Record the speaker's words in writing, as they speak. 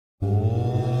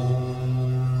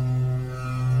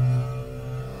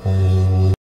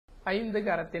ஐந்து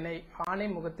கரத்தினை ஆனை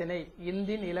முகத்தினை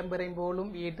இந்தின் இளம்பிறை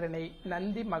போலும் ஈற்றனை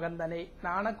நந்தி மகந்தனை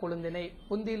நாண கொழுந்தினை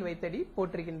புந்தியில் வைத்தடி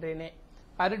போற்றுகின்றேனே.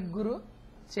 அருட்குரு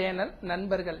சேனல்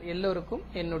நண்பர்கள் எல்லோருக்கும்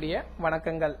என்னுடைய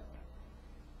வணக்கங்கள்.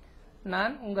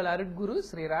 நான் உங்கள் அருட்குரு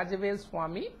ஸ்ரீ ராஜவேல்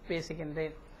சுவாமி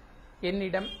பேசுகின்றேன்.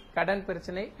 என்னிடம் கடன்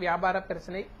பிரச்சனை, வியாபார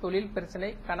பிரச்சனை, தொழில்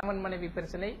பிரச்சனை, கணவன் மனைவி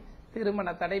பிரச்சனை, திருமண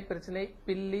தடை பிரச்சனை,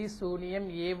 பில்லி சூனியம்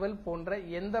ஏவல் போன்ற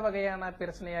எந்த வகையான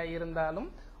பிரச்சனையாக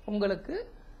இருந்தாலும் உங்களுக்கு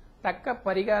தக்க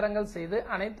பரிகாரங்கள் செய்து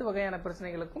அனைத்து வகையான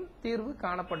பிரச்சனைகளுக்கும் தீர்வு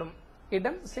காணப்படும்.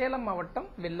 இடம் சேலம் மாவட்டம்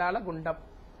வெள்ளாளகுண்டம்.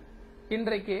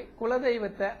 இன்றைக்கு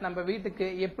குலதெய்வத்தை நம்ம வீட்டுக்கு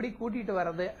எப்படி கூட்டிட்டு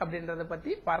வர்றது அப்படின்றத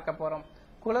பத்தி பார்க்க போறோம்.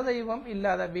 குலதெய்வம்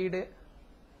இல்லாத வீடு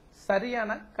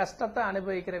சரியான கஷ்டத்தை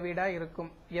அனுபவிக்கிற வீடா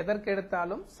இருக்கும்.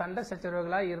 எதற்கெடுத்தாலும் சண்டை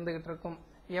சச்சரவுகளா இருந்துகிட்டு இருக்கும்.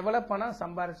 எவ்வளவு பணம்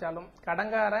சம்பாதிச்சாலும்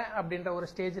கடங்காரன் அப்படின்ற ஒரு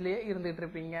ஸ்டேஜ்லயே இருந்துகிட்டு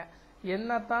இருப்பீங்க.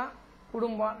 என்னத்தான்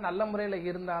குடும்பம் நல்ல முறையில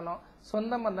இருந்தாலும்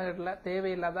சொந்த பந்தங்கள்ல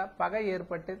தேவையில்லாத பகை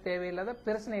ஏற்பட்டு தேவையில்லாத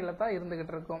பிரச்சனைகளை தான்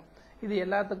இருந்துகிட்டு இருக்கும். இது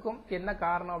எல்லாத்துக்கும் என்ன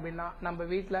காரணம் அப்படின்னா, நம்ம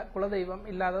வீட்டுல குலதெய்வம்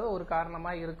இல்லாதது ஒரு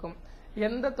காரணமா இருக்கும்.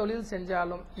 எந்த தொழில்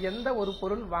செஞ்சாலும், எந்த ஒரு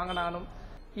பொருள் வாங்கினாலும்,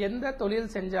 எந்த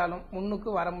தொழில் செஞ்சாலும் முன்னுக்கு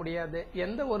வர முடியாது.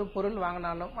 எந்த ஒரு பொருள்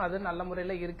வாங்கினாலும் அது நல்ல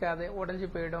முறையில இருக்காது, உடைஞ்சு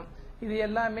போயிடும். இது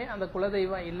எல்லாமே அந்த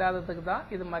குலதெய்வம் இல்லாததுக்கு தான்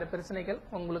இது மாதிரி பிரச்சனைகள்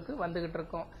உங்களுக்கு வந்துகிட்டு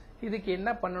இருக்கும். இதுக்கு என்ன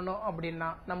பண்ணணும் அப்படின்னா,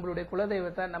 நம்மளுடைய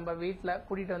குலதெய்வத்தை நம்ம வீட்டில்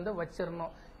கூட்டிட்டு வந்து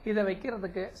வச்சிடணும். இதை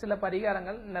வைக்கிறதுக்கு சில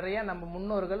பரிகாரங்கள் நிறைய நம்ம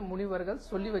முன்னோர்கள் முனிவர்கள்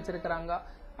சொல்லி வச்சிருக்கிறாங்க.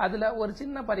 அதுல ஒரு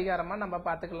சின்ன பரிகாரமா நம்ம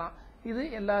பார்த்துக்கலாம். இது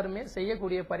எல்லாருமே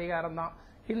செய்யக்கூடிய பரிகாரம் தான்.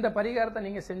 இந்த பரிகாரத்தை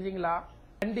நீங்க செஞ்சீங்களா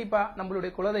கண்டிப்பா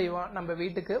நம்மளுடைய குலதெய்வம் நம்ம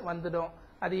வீட்டுக்கு வந்துடும்.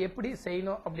 அது எப்படி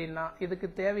செய்யணும் அப்படின்னா, இதுக்கு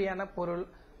தேவையான பொருள்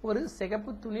ஒரு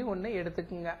சிகப்பு துணி ஒன்று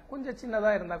எடுத்துக்குங்க. கொஞ்சம்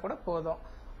சின்னதா இருந்தா கூட போதும்.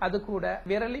 அது கூட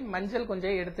விரலி மஞ்சள்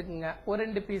கொஞ்சம் எடுத்துக்குங்க, ஒரு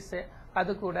 2 பீஸ்.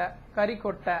 அது கூட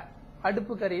கறிக்கொட்டை,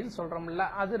 அடுப்பு கறின்னு சொல்றோம்ல,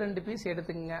 அது 2 பீஸ்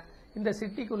எடுத்துக்குங்க. இந்த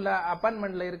சிட்டிக்குள்ள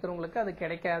அப்பார்ட்மெண்ட்ல இருக்கிறவங்களுக்கு அது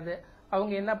கிடைக்காது.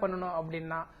 அவங்க என்ன பண்ணணும்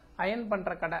அப்படின்னா, அயன்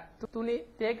பண்ற கடை, துணி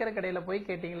தேக்கிற கடையில போய்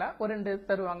கேட்டீங்களா ஒரு 2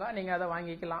 தருவாங்க, நீங்க அதை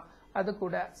வாங்கிக்கலாம். அது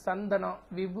கூட சந்தனம்,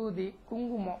 விபூதி,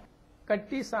 குங்குமம்,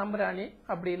 கட்டி சாம்பிராணி,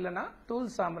 அப்படி இல்லைன்னா தூள்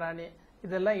சாம்பிராணி,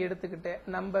 இதெல்லாம் எடுத்துக்கிட்டு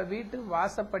நம்ம வீட்டு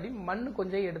வாசப்படி மண்ணு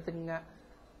கொஞ்சம் எடுத்துக்குங்க.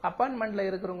 அப்பார்ட்மெண்ட்ல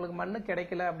இருக்கிறவங்களுக்கு மண்ணு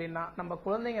கிடைக்கல அப்படின்னா நம்ம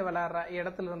குழந்தைங்க விளையாடுற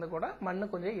இடத்துல இருந்து கூட மண்ணு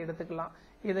கொஞ்சம் எடுத்துக்கலாம்.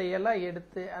 இதையெல்லாம்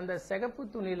எடுத்து அந்த சிகப்பு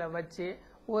துணியில வச்சு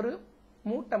ஒரு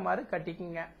மூட்டை மாதிரி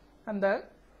கட்டிக்குங்க. அந்த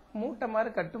மூட்டை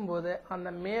மாதிரி கட்டும்போது அந்த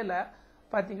மேல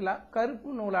பாத்தீங்களா கருப்பு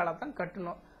நூலால தான்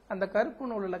கட்டணும். அந்த கருப்பு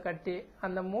நூலில் கட்டி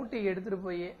அந்த மூட்டையை எடுத்துட்டு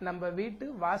போய் நம்ம வீட்டு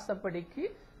வாசப்படிக்கு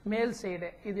மேல் சைடு,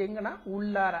 இது எங்கன்னா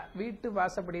உள்ளார வீட்டு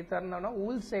வாசப்படி திறந்தோன்னா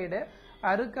உள் சைடு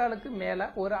அருக்காலுக்கு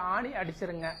மேல ஒரு ஆணி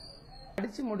அடிச்சிருங்க.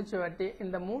 அடிச்சு முடிச்ச வாட்டி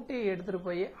இந்த மூட்டையை எடுத்துட்டு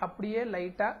போய் அப்படியே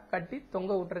லைட்டா கட்டி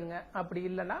தொங்க விட்டுருங்க. அப்படி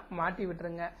இல்லைன்னா மாட்டி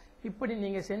விட்டுருங்க. இப்படி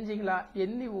நீங்க செஞ்சீங்களா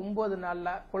எண்ணி 9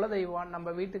 நாள்ல குலதெய்வம்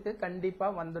நம்ம வீட்டுக்கு கண்டிப்பா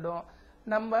வந்துடும்.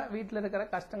 நம்ம வீட்டுல இருக்கிற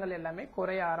கஷ்டங்கள் எல்லாமே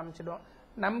குறைய ஆரம்பிச்சிடும்.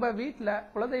 நம்ம வீட்டுல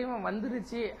குலதெய்வம்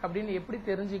வந்துருச்சு அப்படின்னு எப்படி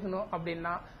தெரிஞ்சுக்கணும்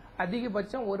அப்படின்னா,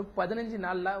 அதிகபட்சம் ஒரு 15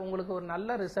 நாள்ல உங்களுக்கு ஒரு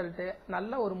நல்ல ரிசல்ட்,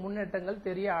 நல்ல ஒரு முன்னேற்றங்கள்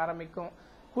தெரிய ஆரம்பிக்கும்.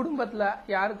 குடும்பத்துல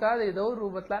யாருக்காவது ஏதோ ஒரு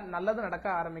ரூபத்துல நல்லது நடக்க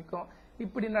ஆரம்பிக்கும்.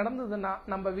 இப்படி நடந்ததுன்னா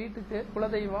நம்ம வீட்டுக்கு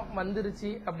குலதெய்வம் வந்துருச்சு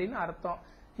அப்படின்னு அர்த்தம்.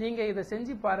 நீங்க இதை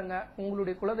செஞ்சு பாருங்க,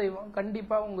 உங்களுடைய குலதெய்வம்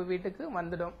கண்டிப்பா உங்க வீட்டுக்கு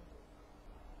வந்துடும்.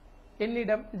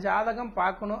 என்னிடம் ஜாதகம்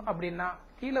பார்க்கணும் அப்படின்னா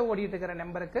கீழே ஓடிட்டு இருக்கிற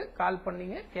நம்பருக்கு கால்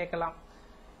பண்ணீங்க கேட்கலாம்.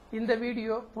 இந்த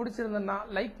வீடியோ பிடிச்சிருந்ததுன்னா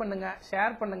லைக் பண்ணுங்க,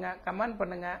 ஷேர் பண்ணுங்க, கமெண்ட்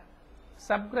பண்ணுங்க,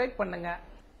 சப்ஸ்கிரைப் பண்ணுங்க.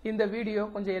 இந்த வீடியோ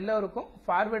கொஞ்சம் எல்லோருக்கும்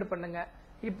ஃபார்வேர்டு பண்ணுங்க.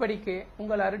 இப்படிக்கு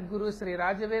உங்கள் அருட்குரு ஸ்ரீ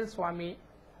ராஜவேல் சுவாமி.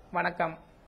 வணக்கம்.